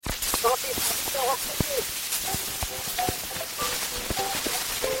chanter sans se recueillir.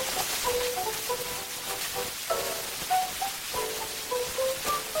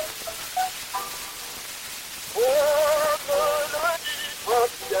 Comme le dit un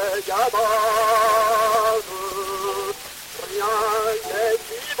vieil adage, rien n'est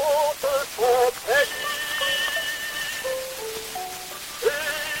qui vaut son pays. Et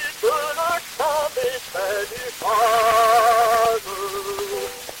que le chant des faits du phase,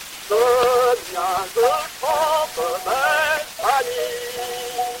 le mien je chante mes familles.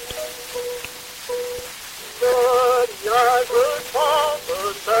 Le mien je chante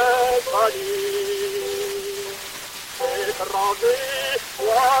mes familles. Étranger,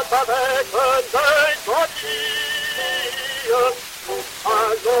 toi avec un œil gentille,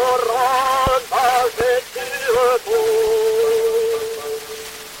 un jour nagé sur tout.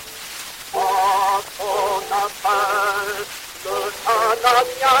 À ton appel, le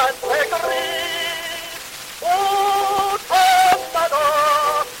Canadien s'écrie.